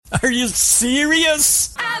Are you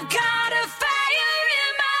serious? I've got a fire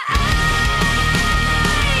in my eyes.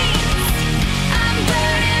 I'm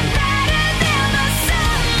burning brighter than the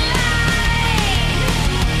sunlight.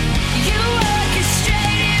 You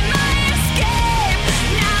orchestrated my escape.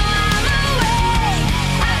 Now I'm awake.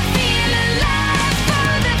 I feel alive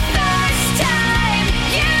for the first time.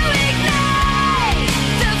 You ignite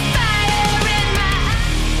the fire in my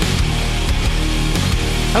eyes.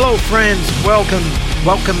 Hello friends, welcome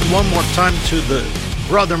one more time to the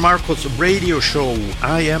Brother Marcos radio show.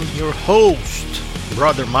 I am your host,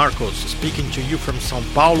 Brother Marcos, speaking to you from São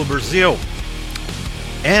Paulo, Brazil.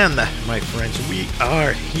 And my friends, we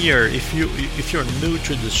are here. If you're new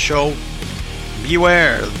to this show,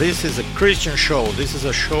 beware. This is a Christian show. This is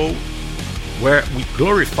a show where we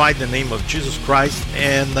glorify the name of Jesus Christ,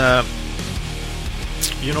 and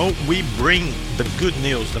we bring the good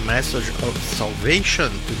news, the message of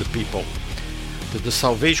salvation to the people, to the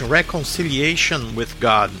salvation, reconciliation with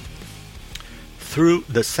God through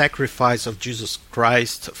the sacrifice of Jesus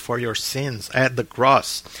Christ for your sins at the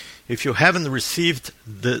cross. If you haven't received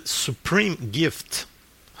the supreme gift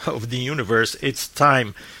of the universe, it's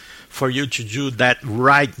time for you to do that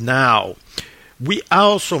right now. We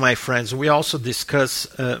also, my friends, discuss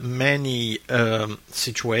many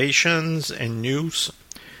situations and news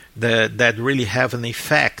that really have an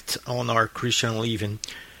effect on our Christian living.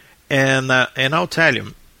 And I'll tell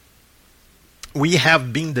you, we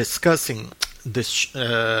have been discussing this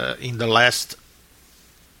in the last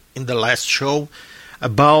show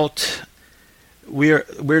about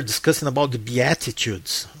we're discussing about the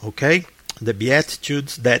Beatitudes, okay? The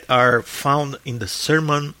Beatitudes that are found in the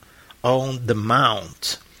Sermon on the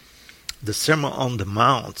Mount. The Sermon on the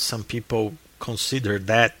Mount, some people consider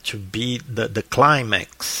that to be the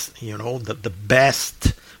climax, the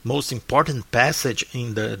best, most important passage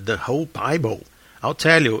in the whole Bible. I'll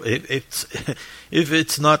tell you, if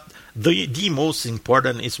it's not the most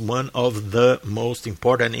important, it's one of the most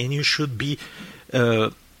important, and you should be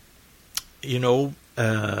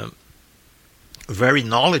very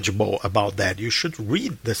knowledgeable about that. You should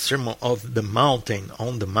read the Sermon of the Mountain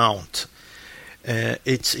on the Mount.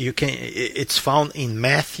 It's found in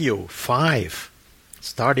Matthew 5,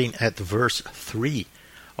 starting at verse 3.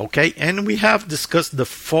 Okay, and we have discussed the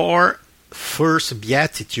 4 first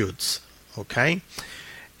Beatitudes. Okay,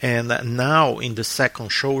 and now in the second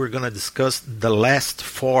show we're going to discuss the last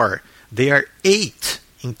 4. They are 8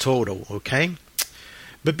 in total. Okay,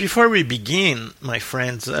 but before we begin, my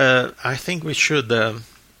friends, I think we should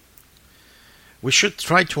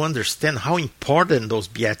try to understand how important those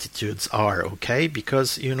Beatitudes are, okay?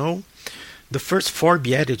 Because, the first 4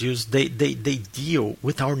 Beatitudes, they deal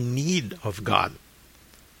with our need of God.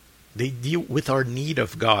 They deal with our need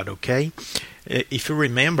of God, okay? If you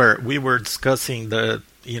remember, we were discussing the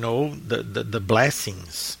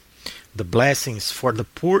blessings. The blessings for the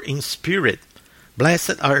poor in spirit.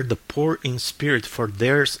 Blessed are the poor in spirit, for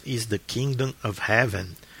theirs is the kingdom of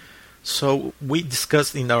heaven. So we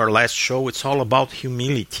discussed in our last show, it's all about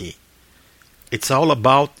humility. It's all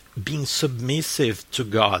about being submissive to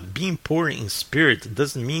God. Being poor in spirit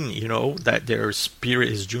doesn't mean, that their spirit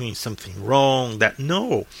is doing something wrong.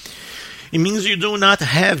 No. It means you do not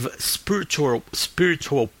have spiritual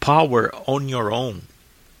power on your own.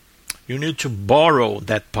 You need to borrow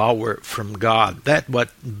that power from God. That's what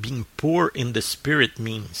being poor in the spirit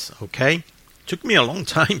means, okay? It took me a long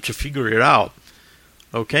time to figure it out.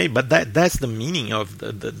 Okay, but that's the meaning of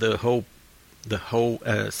the whole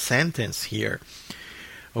sentence here.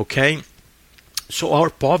 Okay, so our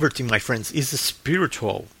poverty, my friends, is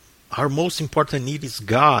spiritual. Our most important need is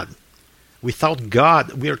God. Without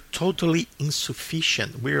God, we are totally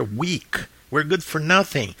insufficient. We are weak. We're good for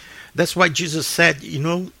nothing. That's why Jesus said,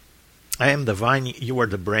 I am the vine, you are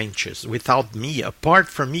the branches. Without me, apart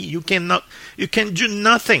from me, you can do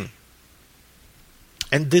nothing.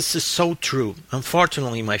 And this is so true.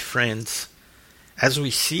 Unfortunately, my friends, as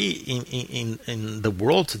we see in the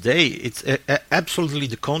world today, it's absolutely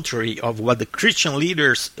the contrary of what the Christian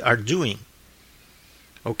leaders are doing.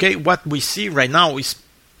 Okay, what we see right now is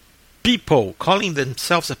people calling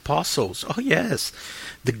themselves apostles. Oh yes,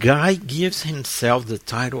 the guy gives himself the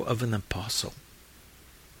title of an apostle.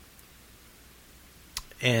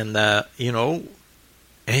 And, and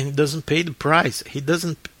he doesn't pay the price. He does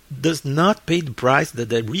not pay the price that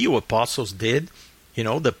the real apostles did.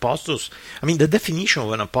 The apostles, the definition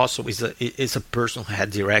of an apostle is a person who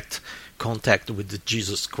had direct contact with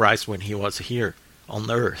Jesus Christ when he was here on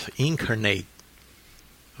earth, incarnate.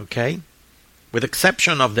 Okay? With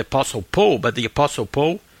exception of the Apostle Paul, but the Apostle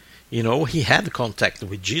Paul, he had contact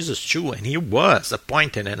with Jesus too, and he was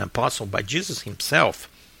appointed an apostle by Jesus himself.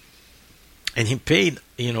 And he paid,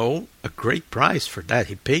 a great price for that.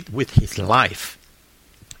 He paid with his life.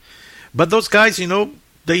 But those guys,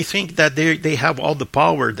 they think that they have all the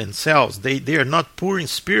power themselves. They are not poor in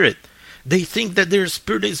spirit. They think that their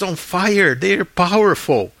spirit is on fire. They're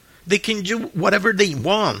powerful. They can do whatever they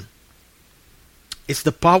want. It's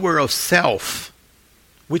the power of self,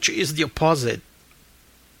 which is the opposite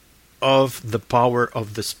of the power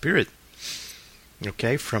of the Spirit,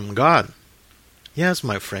 okay, from God. Yes,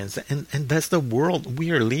 my friends, and that's the world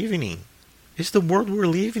we are living in. It's the world we're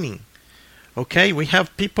living in. Okay, we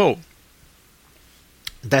have people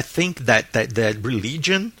that think that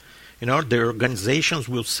religion, their organizations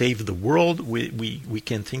will save the world. We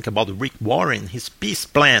can think about Rick Warren, his peace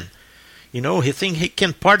plan. He thinks he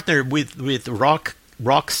can partner with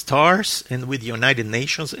rock stars and with the United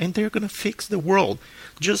Nations, and they're going to fix the world.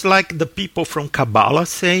 Just like the people from Kabbalah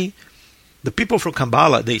say. The people from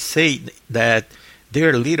Kabbalah, they say that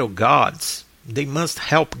they're little gods. They must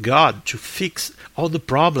help God to fix all the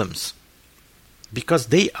problems, because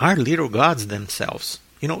they are little gods themselves.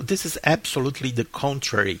 This is absolutely the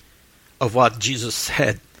contrary of what Jesus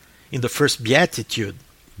said in the first beatitude.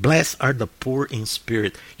 Blessed are the poor in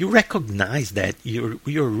spirit. You recognize that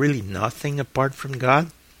you're really nothing apart from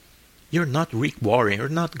God. You're not Rick Warren. You're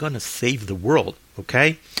not going to save the world,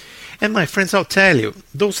 okay? And my friends, I'll tell you,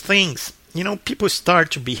 those things, people start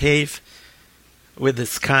to behave with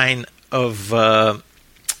this kind of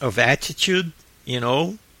attitude,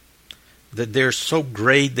 that they're so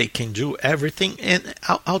great, they can do everything. And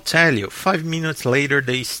I'll tell you, 5 minutes later,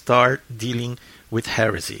 they start dealing with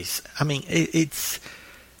heresies. I mean, it's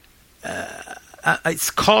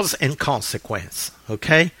cause and consequence,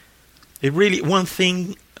 okay? It really, one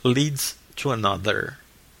thing leads to another.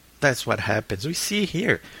 That's what happens. We see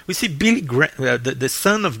here. We see Billy Graham, the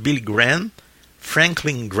son of Billy Graham,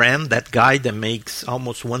 Franklin Graham, that guy that makes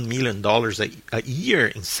almost $1 million a year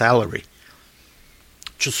in salary,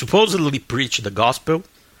 to supposedly preach the gospel.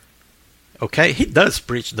 Okay, he does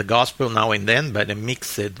preach the gospel now and then, but he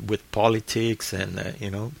mix it with politics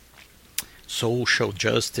and, social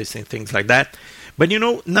justice and things like that. But,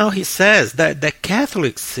 now he says that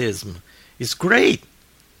Catholicism is great.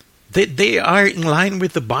 That they are in line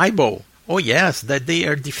with the Bible. Oh, yes, that they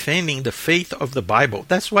are defending the faith of the Bible.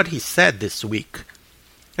 That's what he said this week.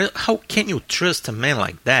 How can you trust a man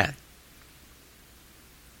like that?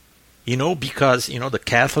 Because, the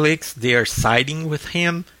Catholics, they are siding with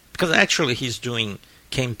him. Because actually he's doing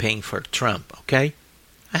campaign for Trump, okay?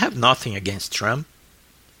 I have nothing against Trump.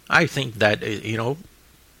 I think that,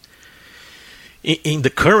 in the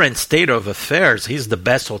current state of affairs, he's the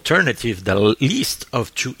best alternative, the least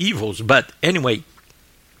of two evils. But anyway,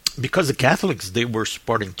 because the Catholics, they were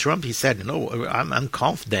supporting Trump, he said, I'm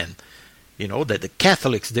confident, that the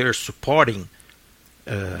Catholics, they're supporting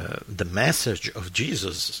the message of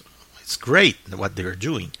Jesus. It's great what they're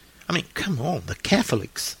doing. I mean, come on, the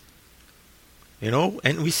Catholics.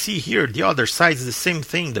 And we see here the other side is the same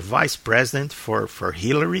thing. The vice president for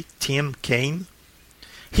Hillary, Tim Kaine,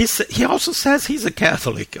 he also says he's a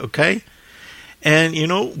Catholic, okay? And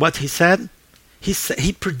what he said?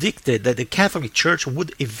 He predicted that the Catholic Church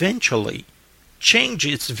would eventually change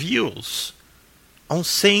its views on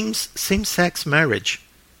same-sex marriage.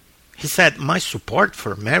 He said, my support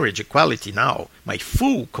for marriage equality now, my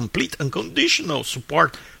full, complete, unconditional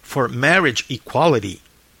support for marriage equality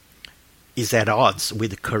is at odds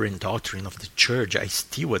with the current doctrine of the church I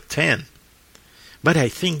still attend. But I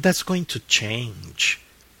think that's going to change.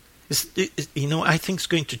 I think it's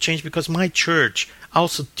going to change because my church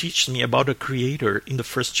also teaches me about a creator in the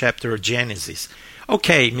first chapter of Genesis.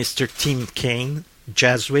 Okay, Mr. Tim Kaine,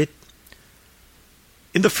 Jesuit.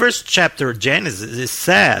 In the first chapter of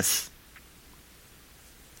Genesis,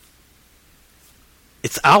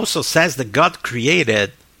 it also says that God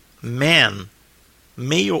created man,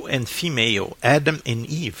 male and female, Adam and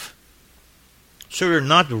Eve. So you're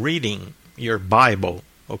not reading your Bible,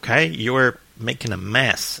 okay? You're making a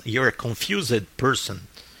mess. You're a confused person.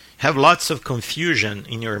 Have lots of confusion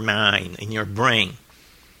in your mind, in your brain.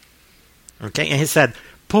 Okay, and he said,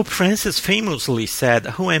 Pope Francis famously said,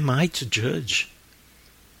 who am I to judge?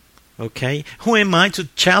 Okay, who am I to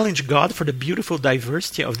challenge God for the beautiful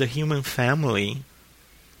diversity of the human family?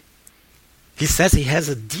 He says he has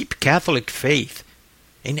a deep Catholic faith,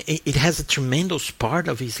 and it has a tremendous part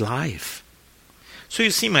of his life. So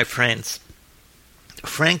you see, my friends,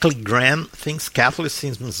 Franklin Graham thinks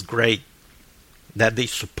Catholicism is great, that they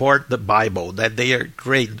support the Bible, that they are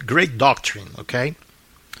great doctrine, okay?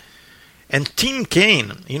 And Tim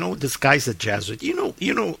Kaine, this guy's a Jesuit.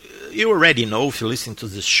 You already know if you listen to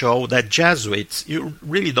this show that Jesuits, you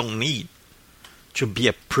really don't need to be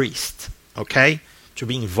a priest. okay, to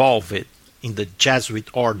be involved in the Jesuit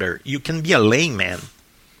order. You can be a layman,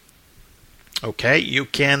 okay? You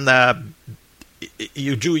can,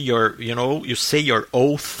 you do your, you say your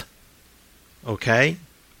oath, okay?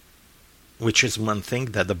 Which is one thing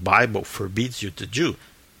that the Bible forbids you to do.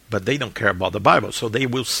 But they don't care about the Bible, so they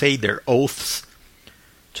will say their oaths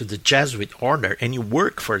to the Jesuit order, and you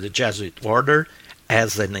work for the Jesuit order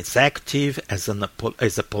as an executive, as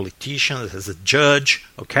a politician, as a judge,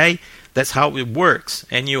 okay? That's how it works,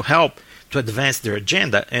 and you help to advance their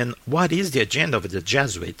agenda. And what is the agenda of the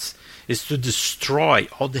Jesuits? It's to destroy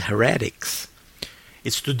all the heretics.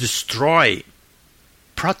 It's to destroy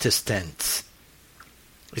Protestants.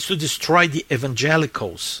 It's to destroy the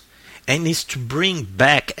evangelicals. And it's to bring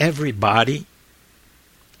back everybody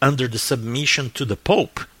under the submission to the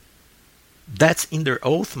Pope. That's in their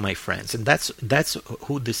oath, my friends. And that's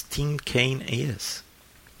who this Tim Kaine is.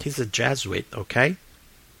 He's a Jesuit, okay?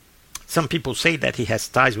 Some people say that he has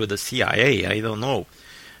ties with the CIA. I don't know.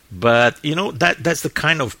 But, that's the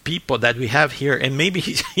kind of people that we have here. And maybe,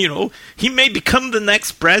 he may become the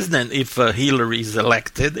next president if Hillary is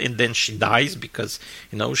elected and then she dies because,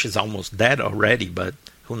 she's almost dead already. But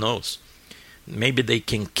who knows? Maybe they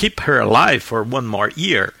can keep her alive for one more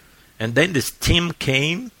year. And then this Tim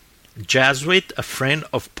Kaine, Jesuit, a friend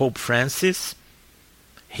of Pope Francis,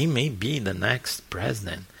 he may be the next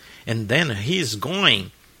president. And then he is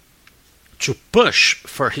going to push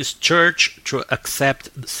for his church to accept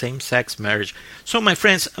same-sex marriage. So, my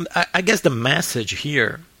friends, I guess the message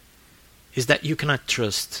here is that you cannot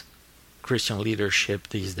trust Christian leadership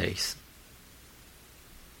these days.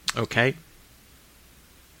 Okay?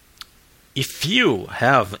 If you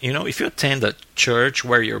have, if you attend a church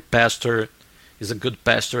where your pastor is a good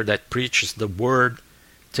pastor that preaches the word,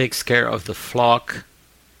 takes care of the flock,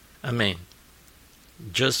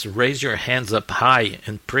 just raise your hands up high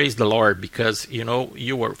and praise the Lord, because you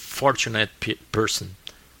are a fortunate person,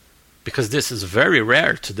 because this is very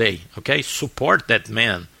rare today. Okay, support that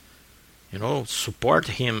man, support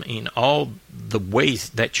him in all the ways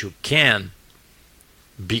that you can,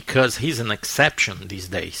 because he's an exception these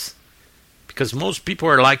days. Because most people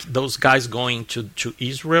are like those guys going to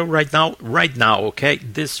Israel right now, okay,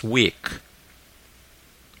 this week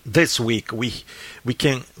we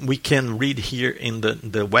can read here in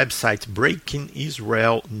the website Breaking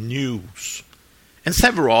Israel News and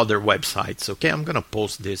several other websites. Okay, I'm gonna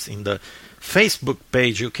post this in the Facebook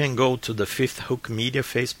page. You can go to the Fifth Hook Media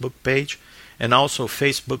Facebook page and also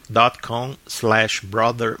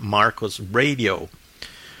facebook.com/Brother Marcos Radio.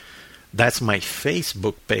 That's my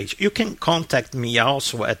Facebook page. You can contact me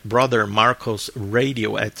also at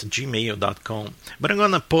brothermarcosradio@gmail.com. But I'm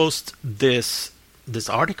gonna post this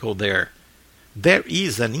article there. There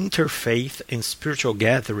is an interfaith and spiritual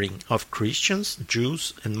gathering of Christians,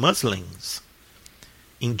 Jews, and Muslims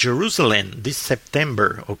in Jerusalem this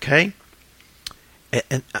September, okay?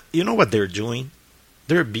 And you know what they're doing?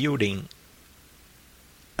 They're building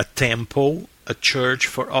a temple, a church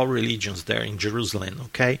for all religions there in Jerusalem,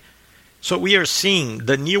 okay? So we are seeing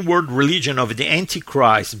the new world religion of the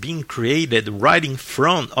Antichrist being created right in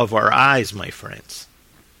front of our eyes, my friends.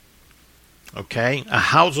 Okay, a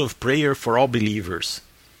house of prayer for all believers.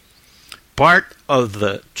 Part of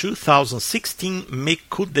the 2016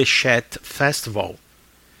 Mekudeshet Festival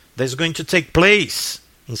that's going to take place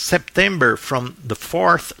in September from the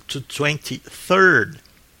 4th to 23rd.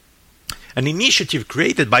 An initiative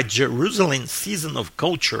created by Jerusalem Season of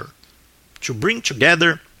Culture to bring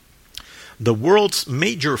together the world's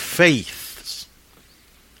major faiths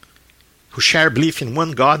who share belief in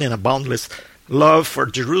one God and a boundless love for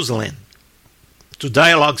Jerusalem, to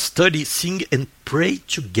dialogue, study, sing, and pray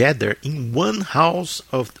together in one house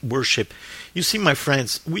of worship. You see, my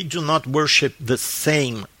friends, we do not worship the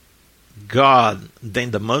same God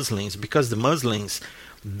than the Muslims, because the Muslims,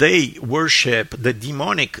 they worship the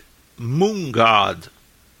demonic moon god,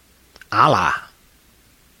 Allah.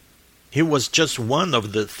 He was just one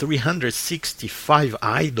of the 365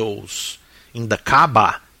 idols in the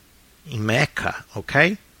Kaaba in Mecca,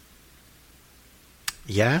 okay?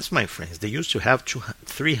 Yes, my friends, they used to have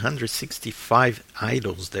 365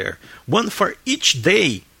 idols there. One for each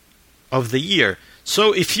day of the year.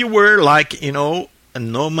 So if you were like, a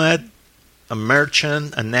nomad, a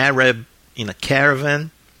merchant, an Arab in a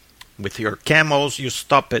caravan with your camels, you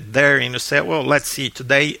stop it there and you say, well, let's see,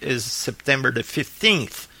 today is September the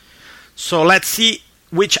 15th. So let's see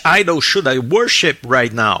which idol should I worship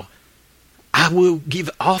right now. I will give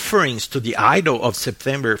offerings to the idol of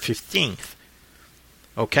September 15th.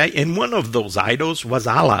 Okay, and one of those idols was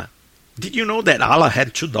Allah. Did you know that Allah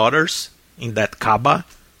had two daughters in that Kaaba?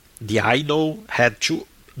 The idol had two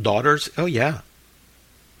daughters. Oh, yeah.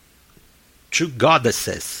 Two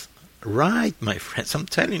goddesses. Right, my friends, I'm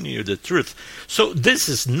telling you the truth. So this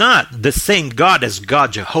is not the same God as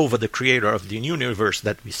God Jehovah, the creator of the universe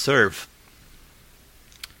that we serve.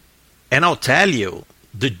 And I'll tell you,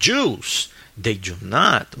 the Jews, they do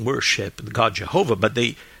not worship God Jehovah, but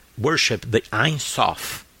they worship the Ein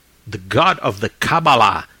Sof, the God of the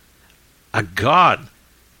Kabbalah, a God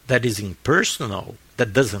that is impersonal,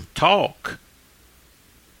 that doesn't talk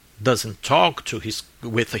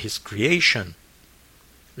with his creation.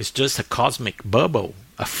 It's just a cosmic bubble,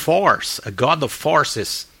 a force, a God of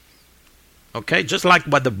forces. Okay, just like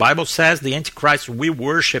what the Bible says, the Antichrist will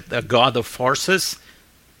worship a God of forces.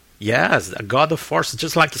 Yes, a God of forces,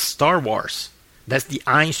 just like Star Wars. That's the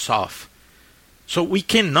Ein Sof. So we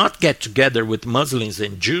cannot get together with Muslims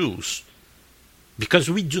and Jews because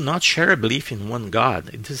we do not share a belief in one God.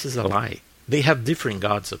 This is a lie. They have different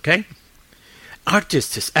gods, okay?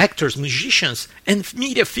 Artists, actors, musicians, and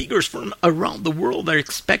media figures from around the world are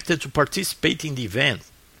expected to participate in the event.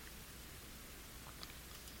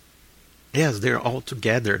 Yes, they're all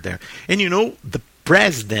together there. And you know, the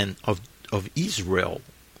president of Israel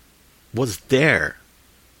was there.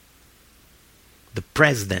 The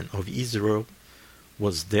president of Israel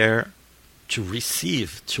was there to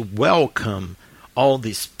receive, to welcome all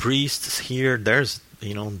these priests here. There's,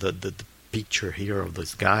 you know, the picture here of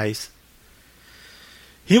those guys.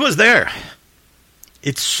 He was there.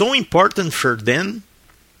 It's so important for them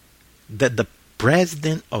that the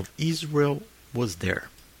president of Israel was there.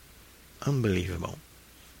 Unbelievable.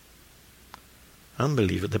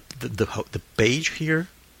 Unbelievable. The page here,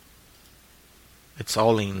 it's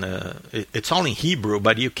all in Hebrew,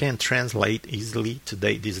 but you can translate easily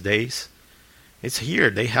these days. It's here.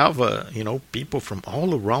 They have people from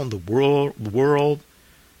all around the world,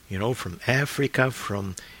 you know, from Africa,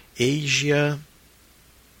 from Asia,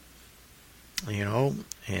 you know,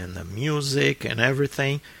 and the music and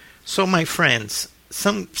everything. So, my friends,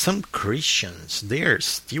 some Christians, they're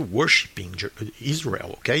still worshiping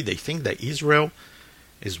Israel, okay? They think that Israel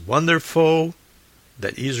is wonderful,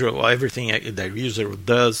 that everything that Israel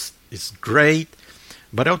does is great.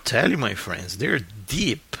 But I'll tell you, my friends, they're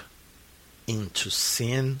deep into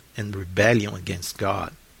sin and rebellion against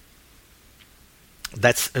God.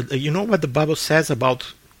 That's, you know what the Bible says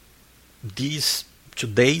about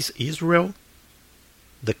today's Israel?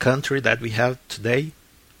 The country that we have today,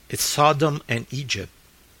 it's Sodom and Egypt.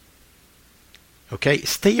 Okay,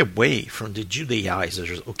 stay away from the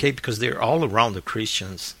Judaizers, okay, because they're all around the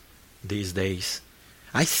Christians these days.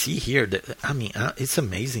 I see here that, it's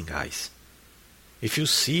amazing, guys. If you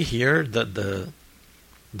see here the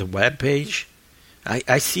web page,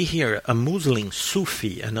 I see here a Muslim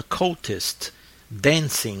Sufi, an occultist,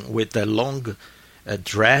 dancing with a long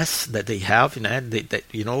dress that they have, and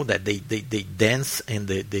they dance and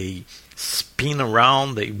they spin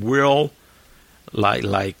around, they whirl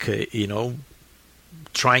like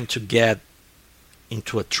trying to get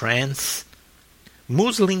into a trance.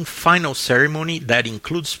 Muslim final ceremony that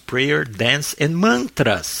includes prayer, dance, and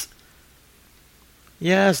mantras.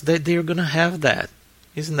 Yes, they're gonna have that.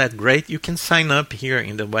 Isn't that great? You can sign up here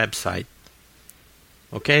in the website.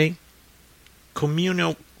 Okay?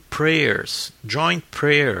 Communal prayers, joint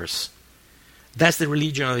prayers. That's the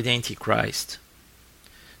religion of the Antichrist.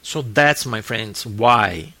 So that's, my friends,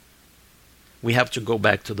 why we have to go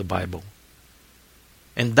back to the Bible.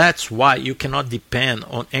 And that's why you cannot depend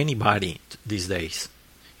on anybody these days.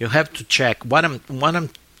 You have to check what I'm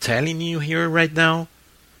telling you here right now.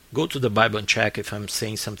 Go to the Bible and check if I'm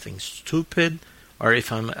saying something stupid or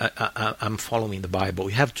if I'm following the Bible.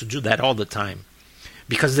 You have to do that all the time.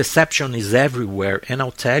 Because deception is everywhere. And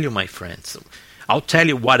I'll tell you, my friends, I'll tell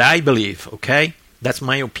you what I believe, okay? That's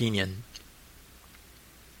my opinion.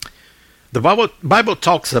 The Bible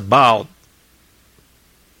talks about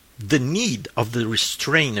the need of the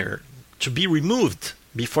restrainer to be removed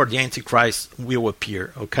before the Antichrist will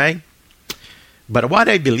appear, okay? But what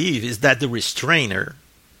I believe is that the restrainer,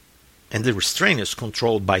 and the restrainer is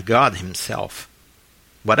controlled by God himself.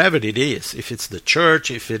 Whatever it is, if it's the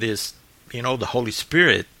church, if it is, the Holy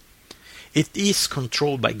Spirit, it is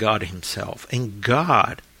controlled by God himself. And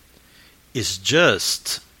God is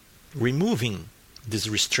just removing this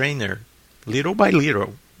restrainer little by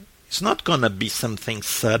little. It's not going to be something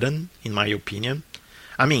sudden, in my opinion.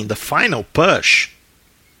 The final push,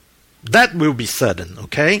 that will be sudden,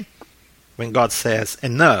 okay? When God says,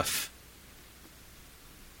 enough.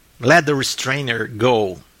 Let the restrainer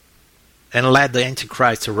go and let the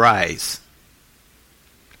Antichrist arise.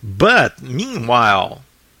 But meanwhile,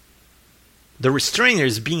 the restrainer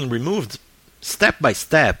is being removed step by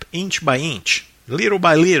step, inch by inch, little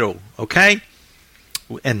by little, okay?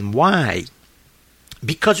 And why?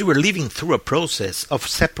 Because we were living through a process of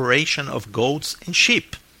separation of goats and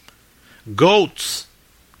sheep. Goats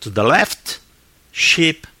to the left,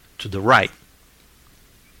 sheep to the right.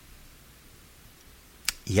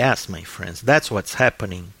 Yes, my friends, that's what's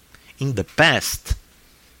happening. In the past,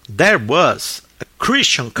 there was a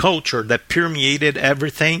Christian culture that permeated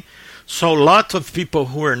everything. So lots of people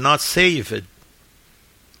who were not saved,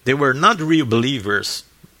 they were not real believers,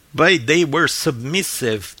 but they were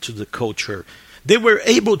submissive to the culture. They were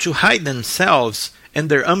able to hide themselves and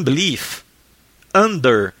their unbelief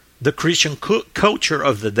under the Christian culture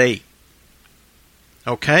of the day.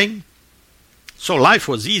 Okay? So life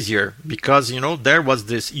was easier because, there was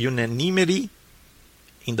this unanimity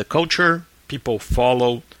in the culture. People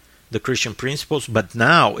followed the Christian principles. But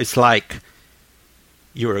now it's like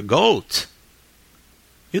you're a goat.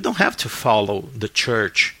 You don't have to follow the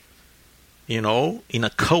church, in a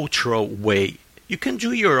cultural way. You can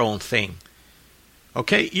do your own thing.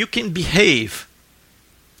 Okay? You can behave.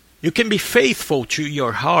 You can be faithful to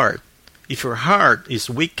your heart. If your heart is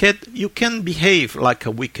wicked, you can behave like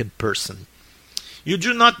a wicked person. You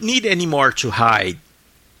do not need anymore to hide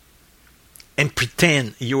and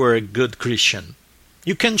pretend you are a good Christian.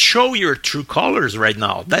 You can show your true colors right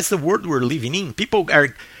now. That's the world we're living in. People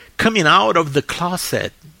are coming out of the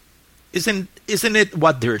closet. Isn't it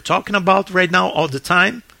what they're talking about right now all the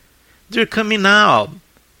time? They're coming out.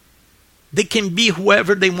 They can be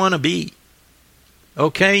whoever they want to be.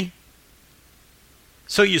 Okay?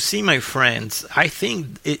 So you see, my friends, I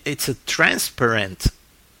think it's a transparent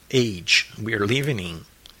age we are living in.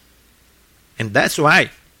 And that's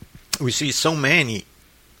why we see so many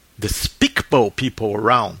despicable people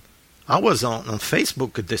around. I was on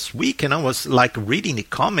Facebook this week and I was like reading the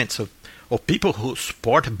comments of people who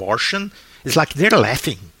support abortion. It's like they're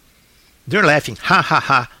laughing. They're laughing. Ha ha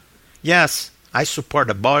ha. Yes, I support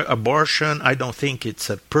abortion. I don't think it's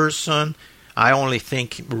a person. I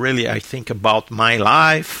think about my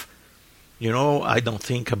life. I don't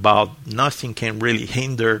think about nothing can really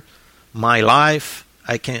hinder my life.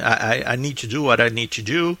 I need to do what I need to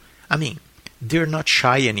do. I mean, they're not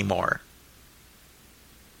shy anymore.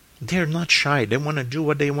 They're not shy. They want to do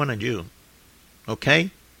what they want to do.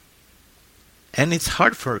 Okay? And it's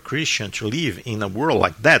hard for a Christian to live in a world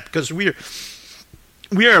like that because we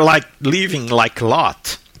are like living like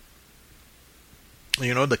Lot.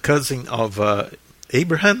 The cousin of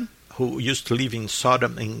Abraham, who used to live in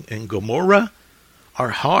Sodom and Gomorrah. Our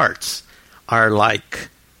hearts are like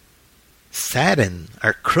saddened,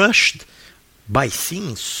 are crushed by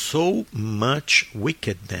seeing so much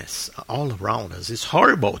wickedness all around us. It's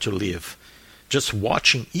horrible to live just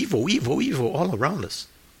watching evil all around us.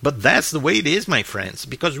 But that's the way it is, my friends,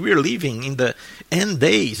 because we're living in the end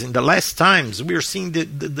days, in the last times. We're seeing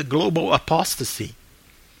the global apostasy.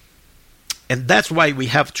 And that's why we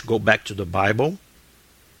have to go back to the Bible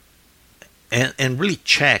and really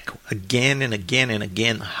check again and again and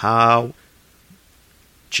again how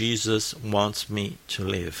Jesus wants me to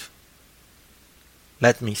live.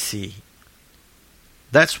 Let me see.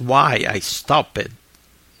 That's why I stopped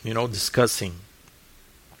discussing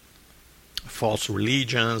false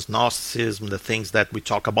religions, Gnosticism, the things that we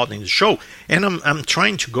talk about in the show. And I'm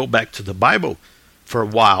trying to go back to the Bible for a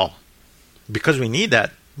while because we need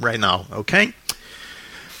that right now, okay?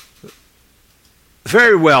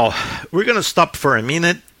 Very well. We're going to stop for a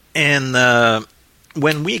minute, and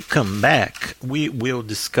when we come back, we will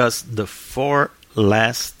discuss the 4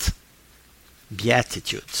 last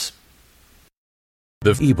Beatitudes.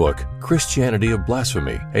 The ebook, Christianity of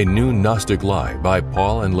Blasphemy, A New Gnostic Lie by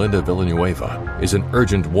Paul and Linda Villanueva, is an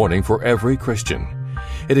urgent warning for every Christian.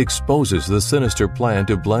 It exposes the sinister plan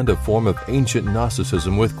to blend a form of ancient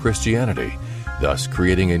Gnosticism with Christianity, thus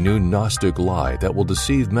creating a new Gnostic lie that will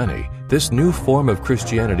deceive many. This new form of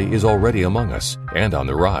Christianity is already among us and on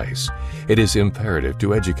the rise. It is imperative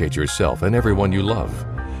to educate yourself and everyone you love.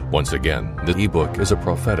 Once again, the ebook is a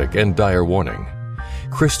prophetic and dire warning.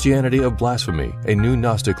 Christianity of Blasphemy, A New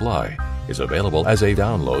Gnostic Lie, is available as a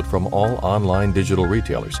download from all online digital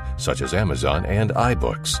retailers such as Amazon and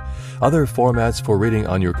iBooks. Other formats for reading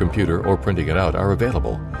on your computer or printing it out are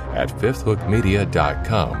available at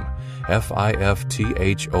fifthhookmedia.com,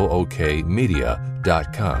 FIFTHOOK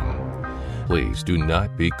media.com. Please do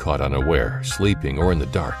not be caught unaware, sleeping, or in the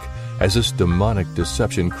dark, as this demonic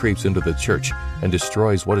deception creeps into the church and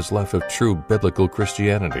destroys what is left of true biblical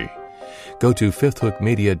Christianity. Go to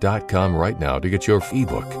fifthhookmedia.com right now to get your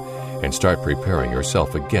ebook and start preparing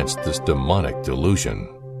yourself against this demonic delusion.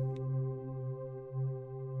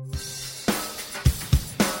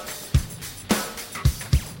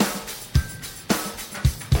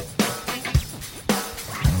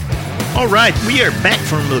 All right, we are back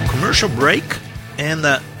from the commercial break, and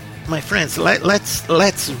my friends,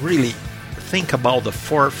 let's really think about the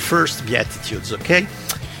 4 first beatitudes. Okay,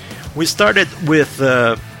 we started with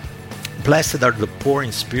blessed are the poor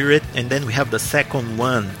in spirit, and then we have the second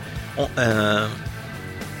one.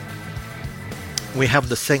 We have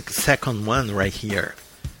the second one right here.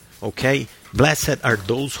 Okay, blessed are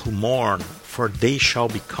those who mourn, for they shall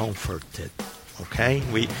be comforted. Okay,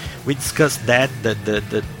 we discussed that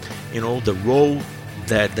the the role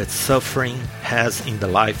that suffering has in the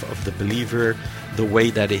life of the believer, the way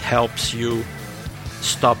that it helps you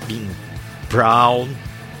stop being proud,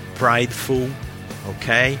 prideful,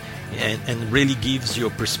 okay, and really gives you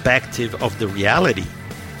a perspective of the reality.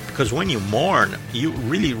 Because when you mourn, you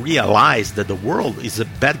really realize that the world is a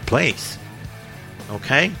bad place,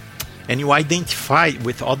 okay, and you identify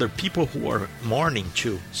with other people who are mourning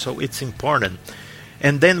too. So it's important.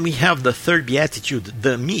 And then we have the third beatitude,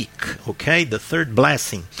 the meek, okay, the third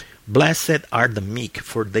blessing. Blessed are the meek,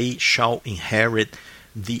 for they shall inherit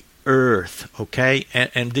the earth, okay?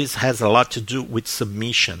 And this has a lot to do with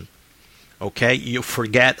submission, okay? You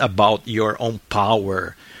forget about your own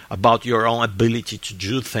power, about your own ability to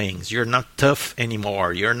do things. You're not tough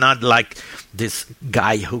anymore. You're not like this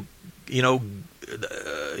guy who,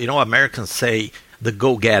 Americans say, the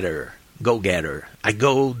go-getter. I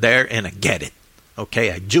go there and I get it.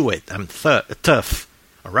 Okay, I do it. I'm tough.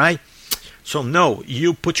 All right? So no,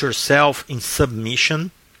 you put yourself in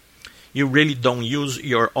submission. You really don't use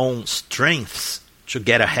your own strengths to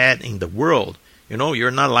get ahead in the world.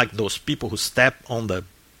 You're not like those people who step on the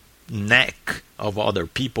neck of other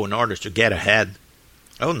people in order to get ahead.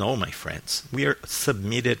 Oh no, my friends. We are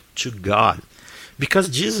submitted to God. Because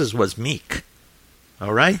Jesus was meek.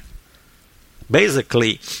 All right?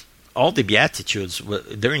 Basically, all the Beatitudes,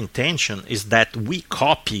 their intention is that we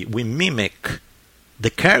mimic the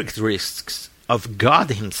characteristics of God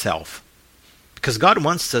Himself. Because God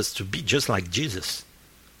wants us to be just like Jesus.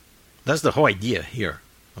 That's the whole idea here.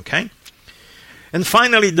 Okay? And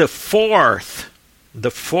finally, the fourth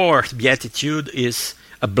Beatitude is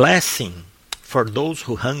a blessing for those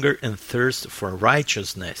who hunger and thirst for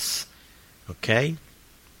righteousness. Okay?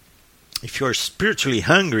 If you're spiritually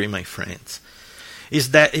hungry, my friends, is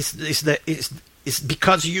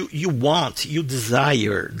because you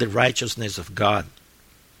desire the righteousness of God.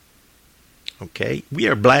 Okay? We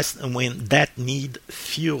are blessed when that need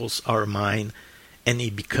fuels our mind and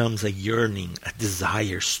it becomes a yearning, a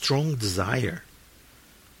desire, strong desire.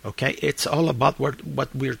 Okay? It's all about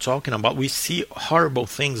what we're talking about. We see horrible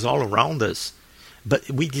things all around us, but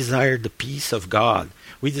we desire the peace of God.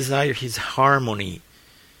 We desire His harmony.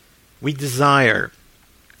 We desire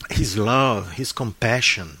His love, His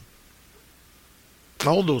compassion.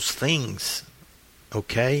 All those things,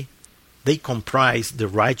 okay, they comprise the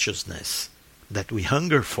righteousness that we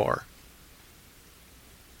hunger for.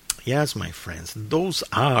 Yes, my friends, those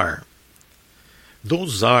are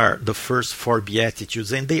the first 4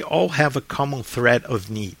 Beatitudes, and they all have a common thread of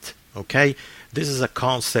need, okay? This is a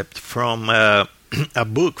concept from a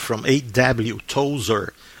book from A.W.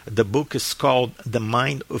 Tozer. The book is called The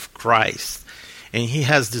Mind of Christ. And he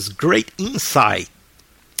has this great insight.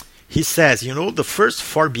 He says, the first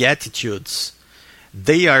 4 Beatitudes,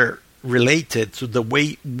 they are related to the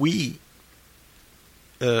way we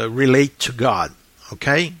relate to God,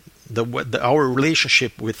 okay? Our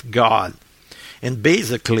relationship with God. And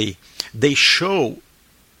basically, they show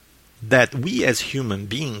that we as human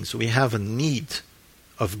beings, we have a need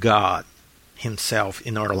of God Himself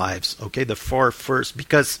in our lives, okay? The 4 first,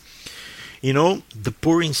 because the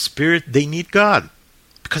poor in spirit, they need God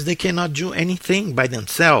because they cannot do anything by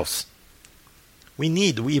themselves.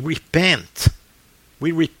 We repent.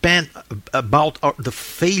 We repent about the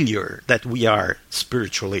failure that we are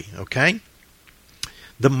spiritually, okay?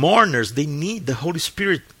 The mourners, they need the Holy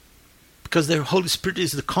Spirit because the Holy Spirit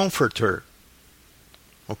is the comforter,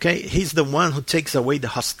 okay? He's the one who takes away the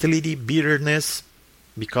hostility, bitterness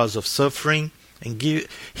because of suffering, and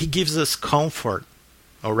He gives us comfort,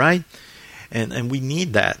 all right? And we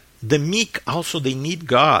need that. The meek also, they need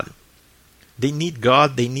God. They need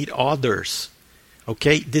God, they need others.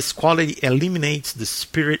 Okay? This quality eliminates the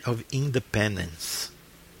spirit of independence.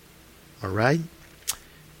 All right?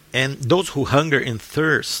 And those who hunger and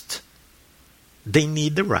thirst, they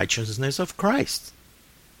need the righteousness of Christ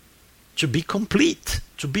to be complete,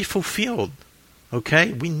 to be fulfilled.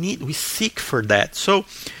 Okay? We seek for that. So,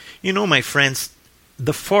 my friends,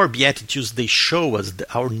 the 4 Beatitudes, they show us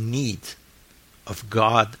our need of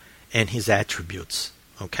God and His attributes,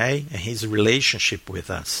 okay? And His relationship with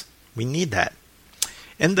us. We need that.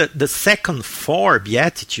 And the second 4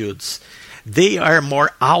 Beatitudes, They are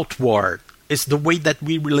more outward. It's the way that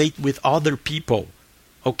we relate with other people.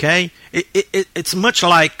 Okay? It's much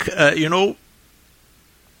like,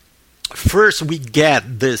 first we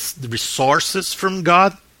get these resources from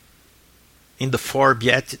God in the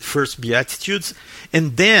first Beatitudes,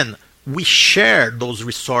 and then we share those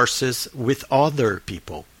resources with other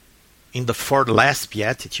people in the 4 last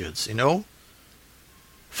Beatitudes,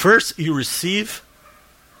 First you receive,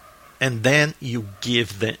 and then you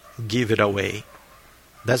give it away.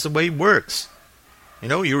 That's the way it works.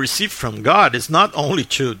 You receive from God. It's not only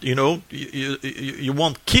to, you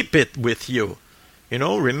won't keep it with you.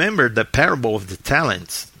 Remember the parable of the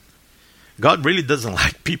talents. God really doesn't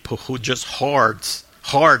like people who just hoard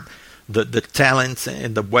the talents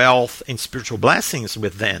and the wealth and spiritual blessings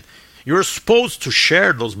with them. You're supposed to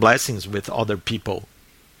share those blessings with other people.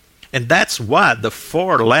 And that's what the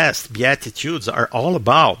 4 last Beatitudes are all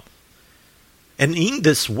about. And in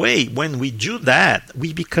this way, when we do that,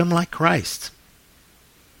 we become like Christ.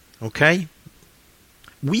 Okay?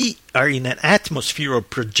 We are in an atmosphere of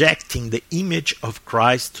projecting the image of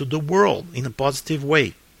Christ to the world in a positive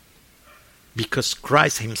way. Because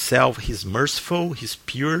Christ himself, he's merciful, he's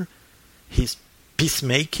pure, he's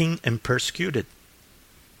peacemaking and persecuted.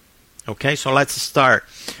 Okay, so let's start.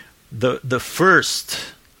 The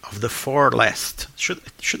first of the 4 last.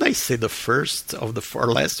 Should I say the first of the 4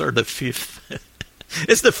 last or the 5th?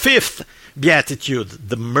 It's the 5th Beatitude,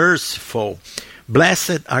 the merciful.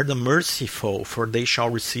 Blessed are the merciful, for they shall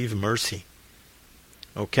receive mercy.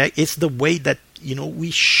 Okay? It's the way that,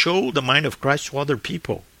 we show the mind of Christ to other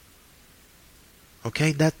people.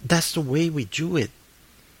 Okay? That's the way we do it.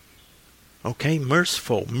 Okay?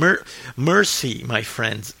 Merciful. Mercy, my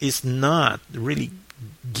friends, is not really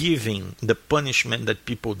giving the punishment that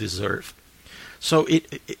people deserve. So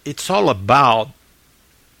it's all about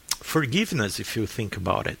forgiveness, if you think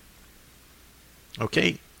about it.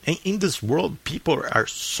 Okay? And in this world, people are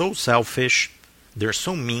so selfish, they're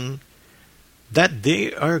so mean, that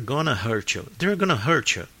they are going to hurt you. They're going to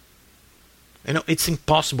hurt you. It's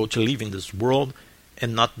impossible to live in this world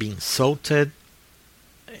and not be insulted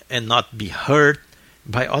and not be hurt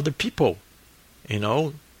by other people.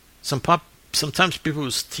 Sometimes people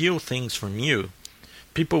will steal things from you.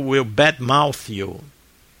 People will badmouth you.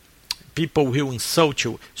 People will insult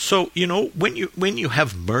you. So, when you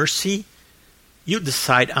have mercy, you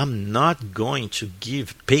decide, I'm not going to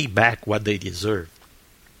pay back what they deserve.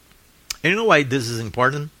 And you know why this is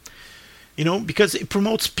important? Because it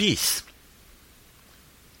promotes peace.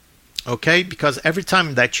 Okay? Because every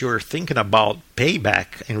time that you're thinking about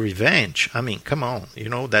payback and revenge, come on,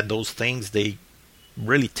 that those things, they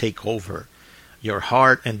really take over your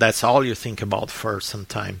heart, and that's all you think about for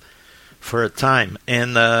a time.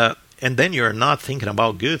 And then you're not thinking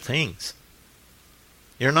about good things.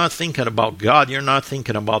 You're not thinking about God. You're not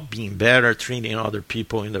thinking about being better, treating other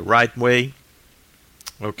people in the right way.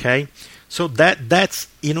 Okay? So that's,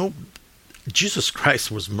 Jesus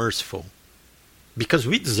Christ was merciful. Because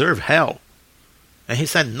we deserve hell. And he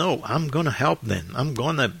said, no, I'm going to help them. I'm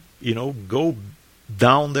going to, go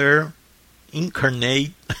down there,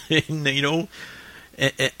 incarnate,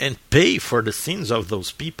 and pay for the sins of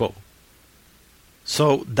those people.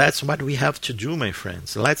 So that's what we have to do, my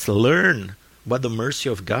friends. Let's learn what the mercy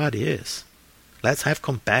of God is. Let's have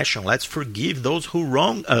compassion. Let's forgive those who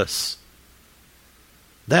wrong us.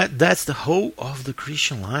 That's the whole of the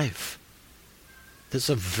Christian life. That's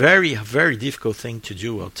a very, very difficult thing to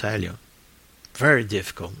do, I'll tell you. Very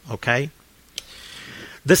difficult, okay?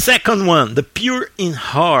 The second one, the pure in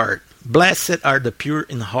heart. Blessed are the pure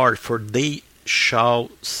in heart, for they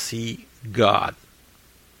shall see God.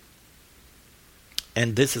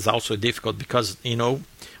 And this is also difficult because,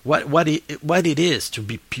 what it is to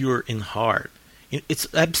be pure in heart. It's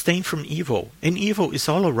abstain from evil. And evil is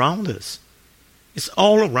all around us. It's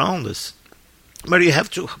all around us. But you have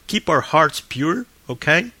to keep our hearts pure,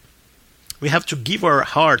 okay? We have to give our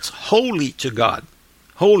hearts wholly to God.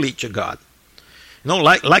 Wholly to God.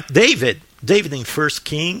 Like David. David in 1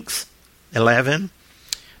 Kings 11,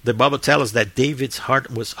 the Bible tells us that David's heart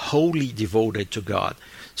was wholly devoted to God.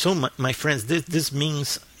 So, my friends, this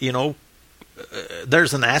means,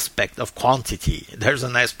 there's an aspect of quantity. There's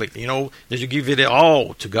an aspect, that you give it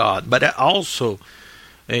all to God. But also,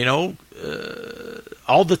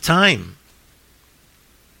 all the time,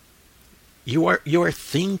 you are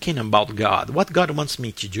thinking about God. What God wants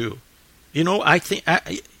me to do. I think,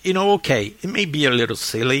 okay, it may be a little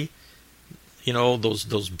silly,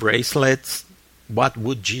 those bracelets. What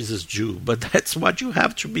would Jesus do? But that's what you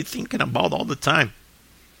have to be thinking about all the time.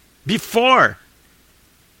 Before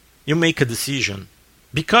you make a decision.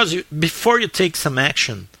 Because before you take some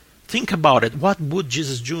action, Think about it. What would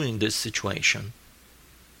Jesus do in this situation?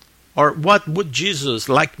 Or what would Jesus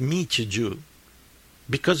like me to do?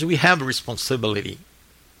 Because we have a responsibility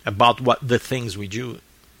about what the things we do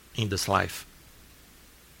in this life.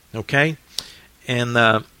 Okay? And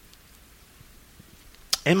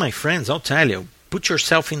my friends, I'll tell you, put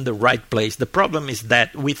yourself in the right place. The problem is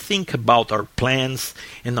that we think about our plans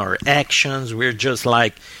and our actions. We're just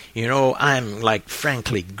like, I'm like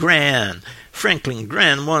Franklin Graham. Franklin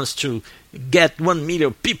Graham wants to get 1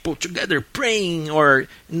 million people together praying or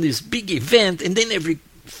in this big event, and then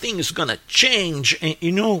everything is going to change. And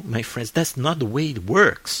my friends, that's not the way it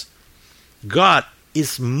works. God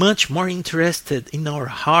is much more interested in our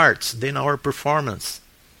hearts than our performance.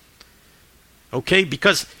 Okay?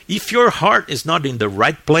 Because if your heart is not in the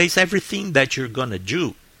right place, everything that you're going to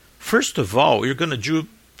do, first of all, you're going to do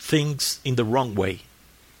things in the wrong way.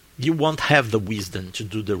 You won't have the wisdom to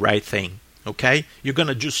do the right thing. Okay? You're going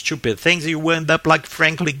to do stupid things. You will end up like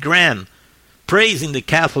Franklin Graham, praising the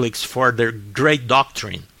Catholics for their great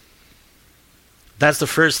doctrine. That's the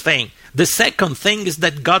first thing. The second thing is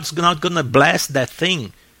that God's not going to bless that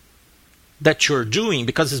thing that you're doing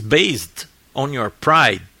because it's based on your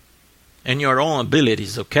pride and your own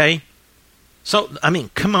abilities, okay? So,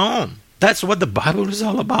 come on. That's what the Bible is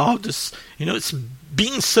all about. It's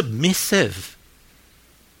being submissive.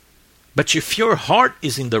 But if your heart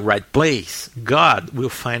is in the right place, God will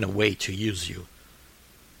find a way to use you.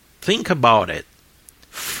 Think about it.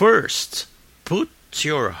 First, put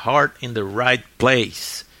your heart in the right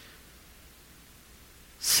place.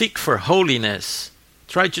 Seek for holiness.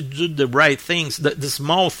 Try to do the right things, the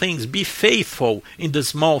small things. Be faithful in the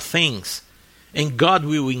small things. And God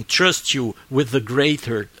will entrust you with the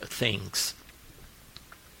greater things.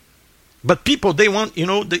 But people, they want,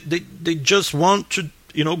 they just want to,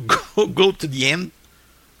 go to the end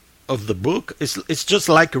of the book. It's just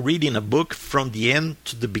like reading a book from the end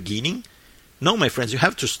to the beginning. No, my friends, you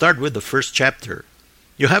have to start with the first chapter.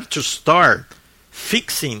 You have to start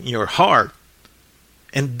fixing your heart,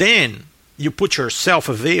 and then you put yourself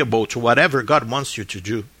available to whatever God wants you to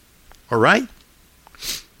do. All right?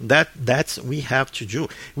 That's we have to do.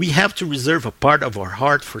 We have to reserve a part of our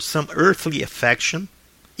heart for some earthly affection.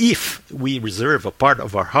 If we reserve a part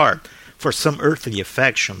of our heart for some earthly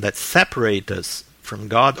affection that separates us from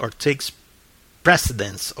God or takes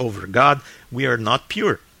precedence over God, we are not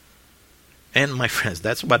pure. And my friends,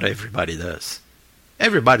 that's what everybody does.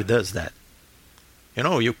 Everybody does that.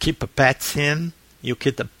 You keep a pet sin, you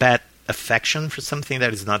keep a pet affection for something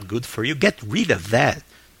that is not good for you. Get rid of that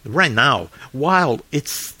right now while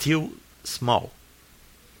it's still small.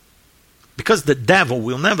 Because the devil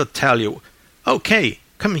will never tell you, okay,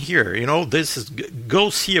 come here, go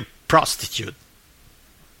see a prostitute.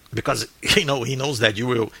 Because, he knows that you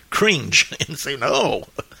will cringe and say no.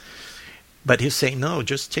 But he'll say, no,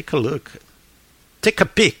 just take a look. Take a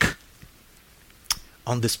peek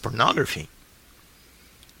on this pornography.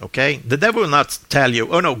 Okay? The devil will not tell you,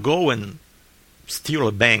 oh no, go and steal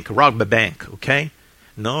a bank, rob a bank. Okay?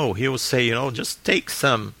 No, he will say, just take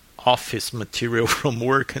some office material from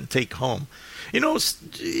work and take home.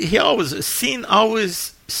 Sin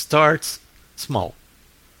always starts small.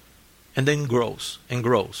 And then grows and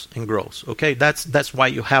grows and grows. Okay? That's why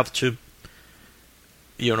you have to,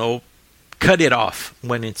 cut it off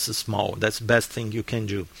when it's small. That's the best thing you can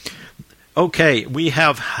do. Okay, we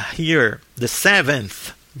have here the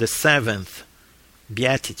seventh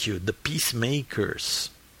beatitude, the peacemakers.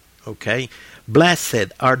 Okay?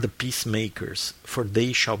 Blessed are the peacemakers, for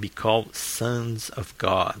they shall be called sons of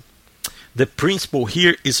God. The principle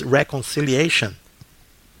here is reconciliation.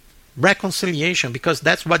 Reconciliation, because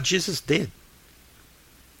that's what Jesus did.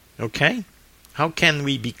 Okay? How can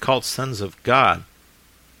we be called sons of God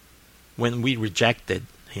when we rejected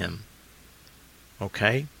him?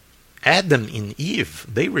 Okay? Adam and Eve,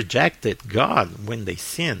 they rejected God when they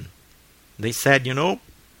sinned. They said,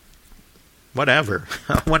 whatever,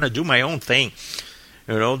 I want to do my own thing.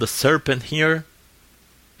 The serpent here,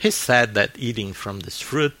 he said that eating from this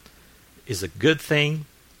fruit is a good thing,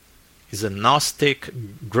 is a Gnostic,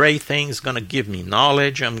 great thing, is going to give me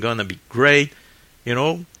knowledge, I'm going to be great,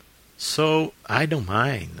 So I don't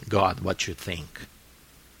mind, God, what you think.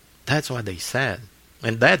 That's what they said.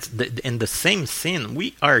 And that's in the same sin.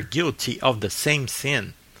 We are guilty of the same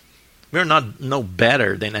sin. We're not no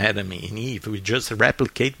better than Adam and Eve. We just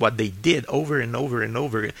replicate what they did over and over and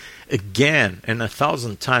over again, and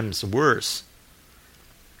 1,000 times worse.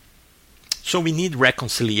 So we need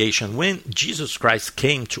reconciliation. When Jesus Christ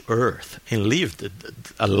came to earth and lived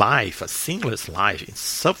a life, a sinless life, and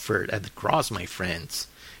suffered at the cross, my friends,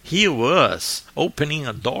 he was opening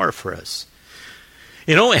a door for us.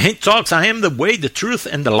 And he talks, I am the way, the truth,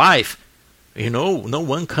 and the life. No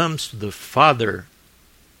one comes to the Father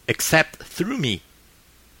except through me.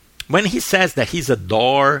 When he says that he's a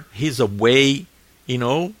door, he's a way,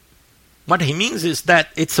 what he means is that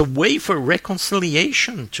it's a way for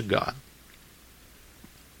reconciliation to God.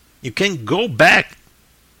 You can go back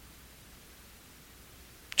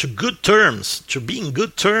to good terms, to be in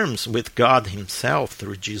good terms with God himself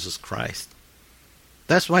through Jesus Christ.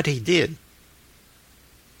 That's what he did.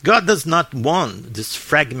 God does not want these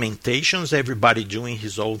fragmentations, everybody doing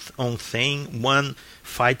his own thing, one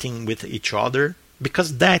fighting with each other,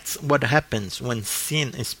 because that's what happens when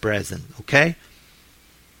sin is present, okay?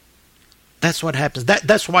 That's what happens.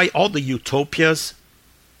 That's why all the utopias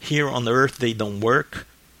here on earth, they don't work,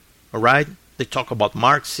 all right? They talk about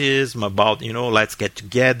Marxism, about, let's get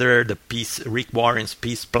together, the peace, Rick Warren's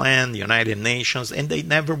peace plan, the United Nations, and they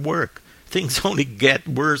never work. Things only get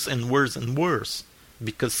worse and worse and worse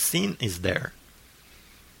because sin is there.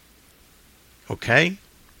 Okay?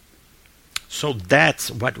 So that's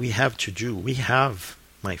what we have to do. We have,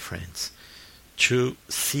 my friends, to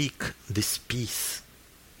seek this peace.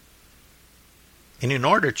 And in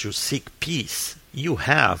order to seek peace, you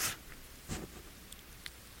have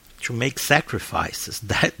to make sacrifices.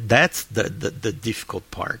 That's the difficult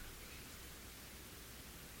part.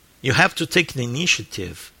 You have to take the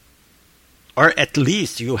initiative, or at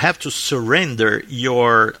least you have to surrender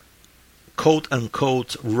your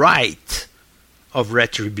quote-unquote right of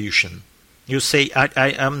retribution. You say,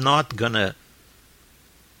 I am not gonna,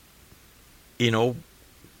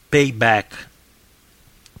 pay back.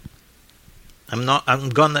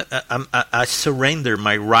 I surrender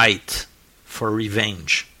my right for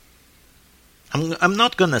revenge. I'm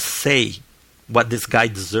not gonna say what this guy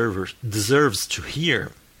deserves to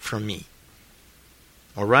hear from me.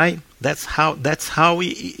 All right? That's how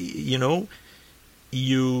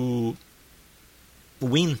you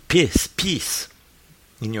win peace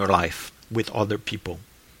in your life with other people.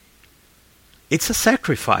 It's a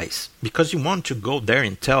sacrifice because you want to go there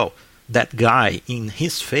and tell that guy in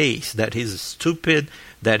his face that he's stupid,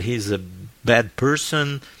 that he's a bad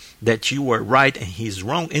person, that you are right and he's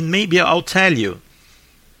wrong. And maybe I'll tell you,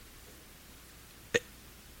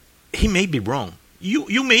 he may be wrong.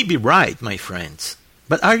 You may be right, my friends.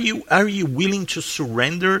 But are you willing to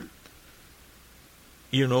surrender,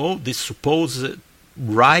 this supposed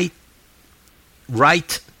right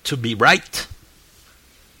to be right?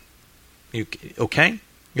 Okay?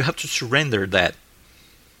 You have to surrender that.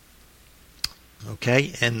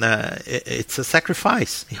 Okay? And it's a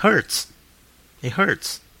sacrifice. It hurts. It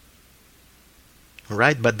hurts. All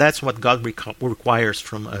right? But that's what God requires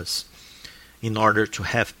from us in order to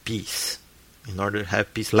have peace. In order to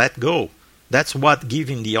have peace, let go. That's what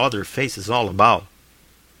giving the other face is all about.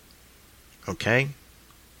 Okay?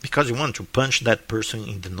 Because you want to punch that person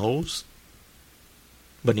in the nose.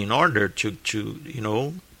 But in order to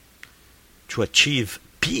achieve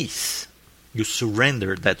peace, you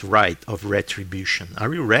surrender that right of retribution.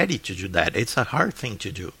 Are you ready to do that? It's a hard thing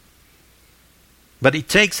to do. But it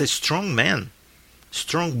takes a strong man,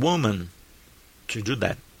 strong woman to do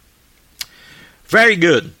that. Very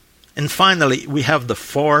good. And finally, we have the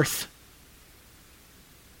fourth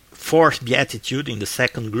beatitude in the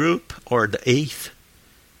second group, or the eighth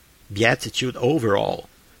beatitude overall.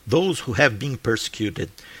 Those who have been persecuted.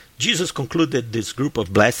 Jesus concluded this group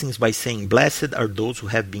of blessings by saying, "Blessed are those who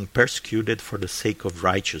have been persecuted for the sake of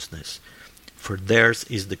righteousness, for theirs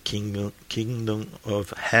is the kingdom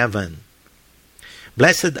of heaven.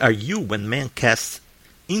 Blessed are you when men cast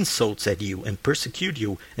insults at you and persecute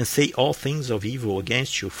you and say all things of evil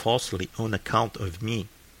against you falsely on account of me."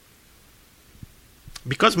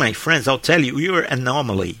 Because, my friends, I'll tell you, you're an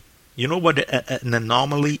anomaly. You know what an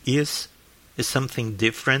anomaly is? It's something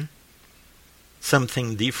different.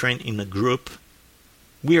 Something different in a group.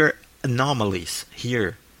 We are anomalies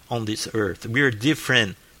here on this earth. We are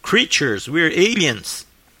different creatures. We are aliens.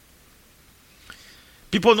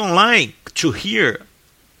 People don't like to hear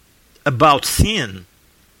about sin.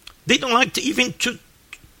 They don't like to even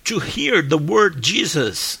to hear the word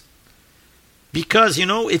Jesus. Because,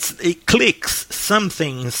 it clicks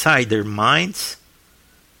something inside their minds.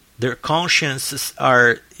 Their consciences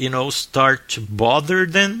are, start to bother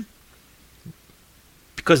them.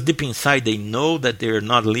 Because deep inside they know that they're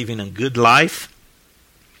not living a good life.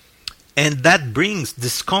 And that brings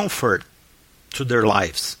discomfort to their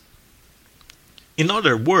lives. In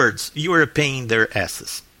other words, you are paying their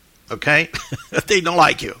asses. Okay? They don't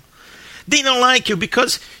like you. They don't like you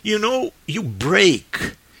because, you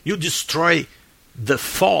break, you destroy the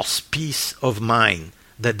false peace of mind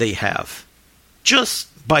that they have.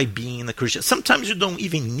 just by being a Christian. Sometimes you don't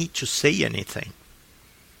even need to say anything.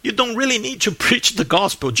 You don't really need to preach the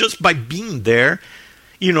gospel. Just by being there,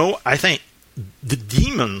 I think the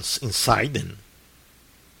demons inside them,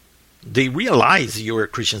 they realize you're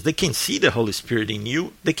Christians. They can see the Holy Spirit in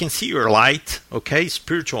you. They can see your light, okay,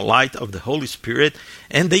 spiritual light of the Holy Spirit,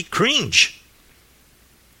 and they cringe.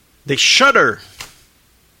 They shudder.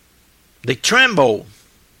 They tremble.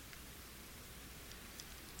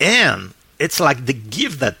 And it's like they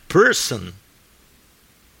give that person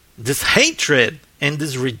this hatred and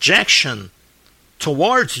this rejection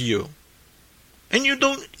towards you. And you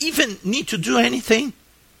don't even need to do anything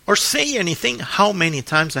or say anything. How many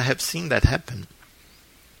times I have seen that happen?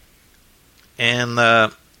 And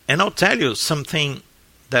I'll tell you something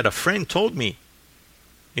that a friend told me.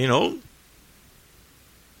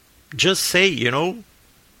 Just say,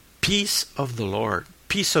 peace of the Lord,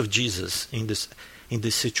 peace of Jesus in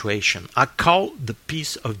this situation. I call the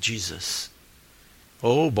peace of Jesus.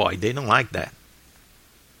 Oh boy, they don't like that.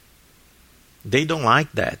 They don't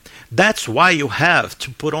like that. That's why you have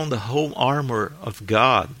to put on the whole armor of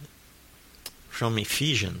God from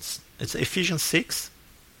Ephesians. It's Ephesians 6,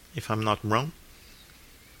 if I'm not wrong.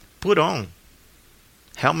 Put on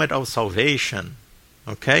helmet of salvation,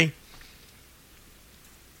 okay?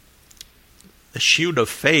 The shield of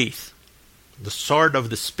faith, the sword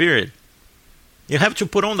of the Spirit. You have to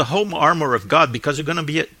put on the whole armor of God because you're going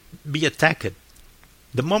to be attacked.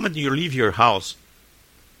 The moment you leave your house,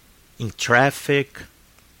 in traffic,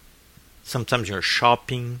 sometimes you're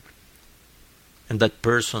shopping, and that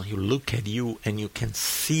person, he look at you and you can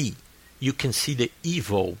see the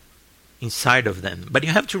evil inside of them. But you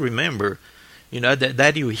have to remember,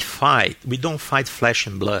 that you fight. We don't fight flesh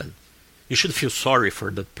and blood. You should feel sorry for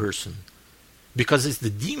that person, because it's the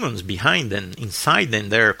demons behind them, inside them,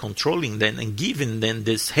 they're controlling them and giving them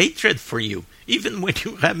this hatred for you, even when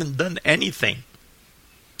you haven't done anything.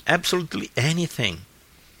 Absolutely anything.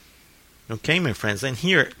 Okay, my friends, and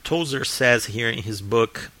here Tozer says here in his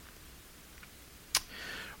book,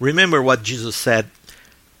 remember what Jesus said,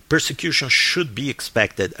 persecution should be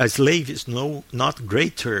expected. A slave is not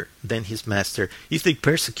greater than his master. If they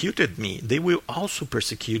persecuted me, they will also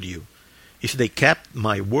persecute you. If they kept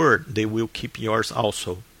my word, they will keep yours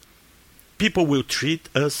also. People will treat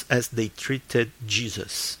us as they treated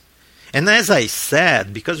Jesus. And as I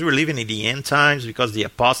said, because we're living in the end times, because of the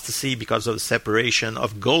apostasy, because of the separation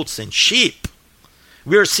of goats and sheep,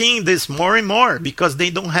 we're seeing this more and more because they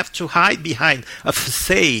don't have to hide behind a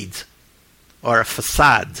facade or a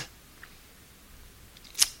facade.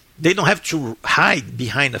 They don't have to hide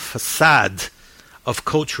behind a facade of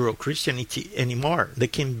cultural Christianity anymore. They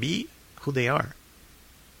can be who they are.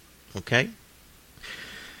 Okay?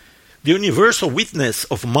 The universal witness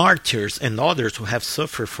of martyrs and others who have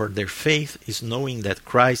suffered for their faith is knowing that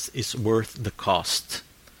Christ is worth the cost.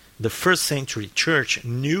 The first century church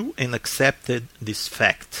knew and accepted this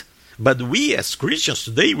fact. But we as Christians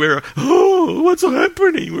today, what's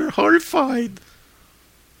happening? We're horrified.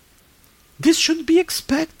 This should be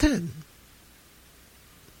expected.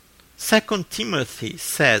 2 Timothy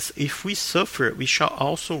says, if we suffer, we shall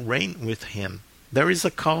also reign with him. There is a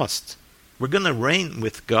cost. We're going to reign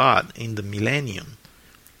with God in the millennium.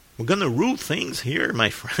 We're going to rule things here, my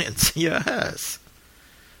friends. Yes.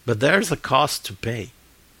 But there's a cost to pay.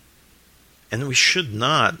 And we should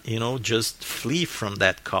not, just flee from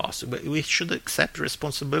that cost. We should accept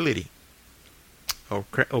responsibility.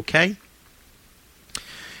 Okay?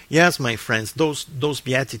 Yes, my friends, those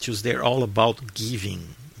Beatitudes, they're all about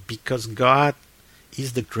giving. Because God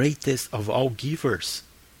is the greatest of all givers.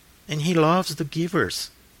 And He loves the givers.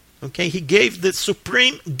 Okay, He gave the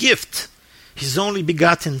supreme gift, His only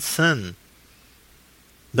begotten Son,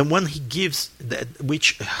 the one He gives,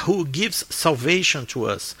 who gives salvation to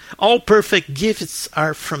us. All perfect gifts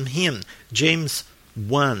are from Him. James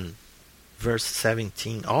 1, verse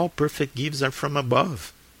 17. All perfect gifts are from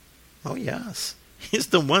above. Oh yes, He's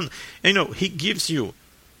the one. He gives you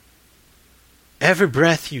every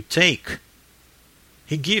breath you take.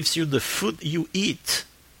 He gives you the food you eat.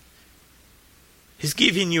 He's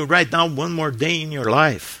giving you right now one more day in your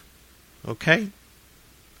life. Okay?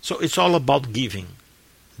 So it's all about giving.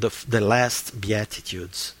 The last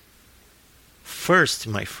Beatitudes. First,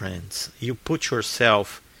 my friends, you put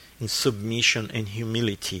yourself in submission and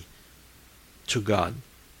humility to God.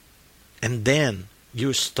 And then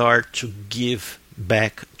you start to give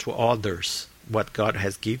back to others what God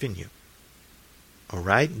has given you.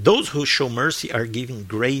 Alright? Those who show mercy are giving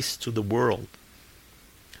grace to the world.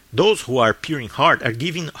 Those who are pure in heart are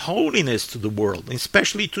giving holiness to the world,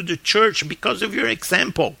 especially to the church because of your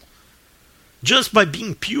example. Just by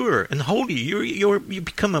being pure and holy, you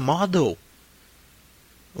become a model.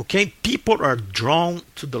 Okay? People are drawn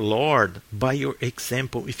to the Lord by your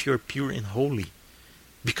example if you're pure and holy.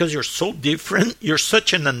 Because you're so different, you're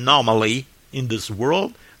such an anomaly in this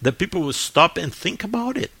world that people will stop and think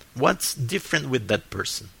about it. What's different with that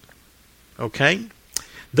person? Okay?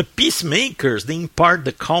 The peacemakers, they impart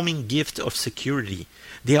the calming gift of security.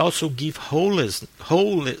 They also give holiness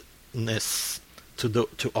to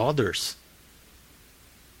others.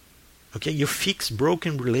 Okay, you fix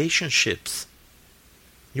broken relationships.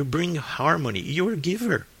 You bring harmony. You're a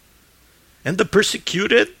giver. And the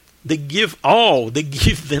persecuted, they give all. They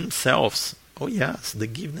give themselves. Oh yes, they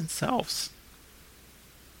give themselves.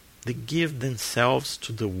 They give themselves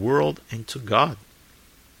to the world and to God.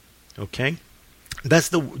 Okay? That's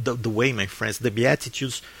the way, my friends. The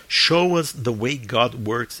Beatitudes show us the way God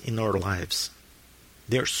works in our lives.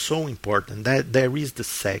 They're so important. That there is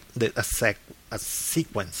a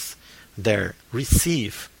sequence there.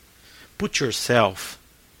 Receive. Put yourself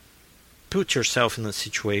in a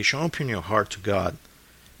situation. Open your heart to God.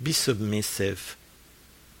 Be submissive.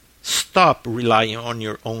 Stop relying on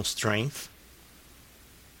your own strength.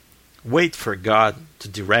 Wait for God to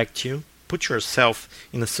direct you. Put yourself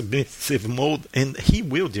in a submissive mode and He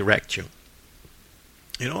will direct you.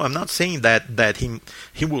 You know, I'm not saying that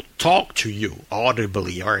he will talk to you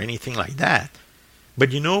audibly or anything like that.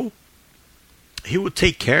 But you know, He will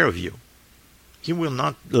take care of you. He will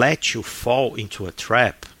not let you fall into a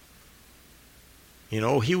trap. You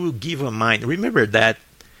know, He will give a mind. Remember that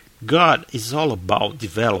God is all about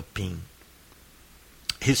developing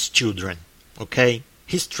His children. Okay?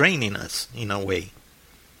 He's training us in a way.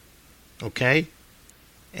 Okay?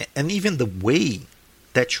 And even the way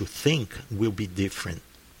that you think will be different.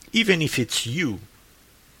 Even if it's you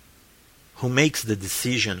who makes the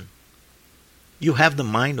decision, you have the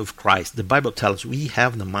mind of Christ. The Bible tells we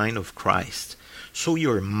have the mind of Christ. So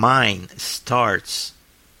your mind starts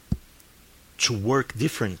to work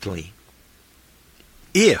differently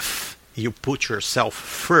if you put yourself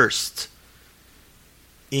first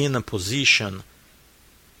in a position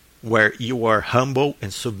where you are humble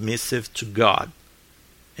and submissive to God,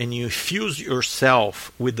 and you fuse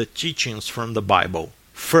yourself with the teachings from the Bible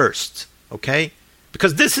first, okay?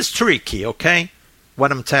 Because this is tricky, okay?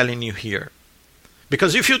 What I'm telling you here.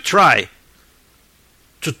 Because if you try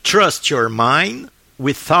to trust your mind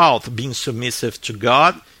without being submissive to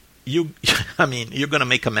God, you're going to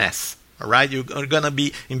make a mess, all right? You're going to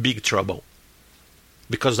be in big trouble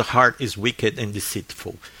because the heart is wicked and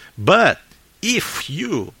deceitful. But if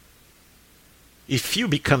you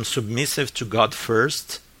become submissive to God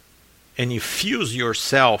first, and you fuse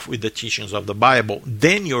yourself with the teachings of the Bible,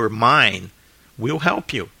 then your mind will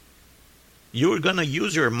help you. You're going to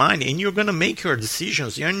use your mind, and you're going to make your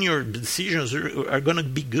decisions, and your decisions are going to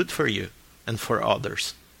be good for you and for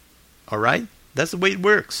others. All right? That's the way it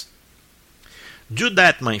works. Do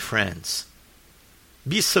that, my friends.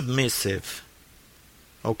 Be submissive.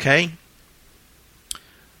 Okay?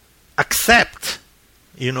 Accept,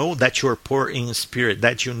 that you're poor in spirit,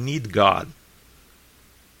 that you need God.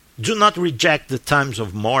 Do not reject the times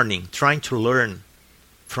of mourning, trying to learn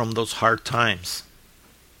from those hard times.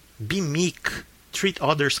 Be meek. Treat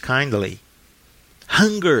others kindly.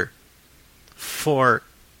 Hunger for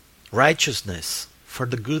righteousness, for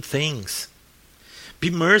the good things.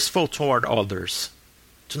 Be merciful toward others.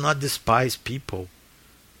 Do not despise people.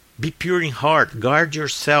 Be pure in heart. Guard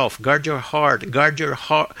yourself. Guard your heart. Guard your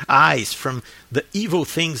eyes from the evil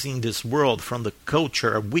things in this world, from the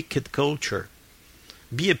culture, a wicked culture.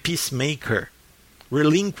 Be a peacemaker.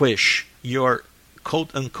 Relinquish your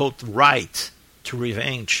quote-unquote right to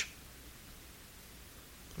revenge.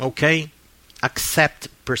 Okay? Accept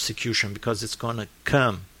persecution because it's going to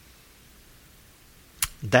come.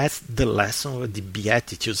 That's the lesson of the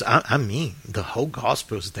Beatitudes. I mean, the whole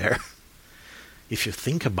gospel is there. If you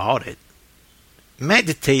think about it.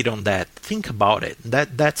 Meditate on that. Think about it.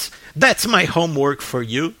 That's my homework for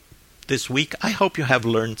you this week. I hope you have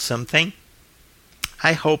learned something.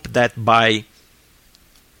 I hope that by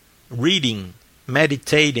reading,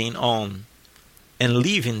 meditating on, and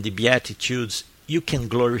living the Beatitudes, you can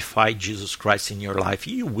glorify Jesus Christ in your life.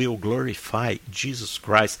 You will glorify Jesus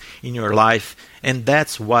Christ in your life, and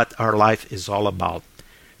that's what our life is all about.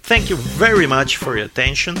 Thank you very much for your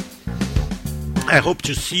attention. I hope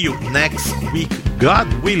to see you next week,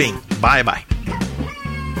 God willing. Bye-bye.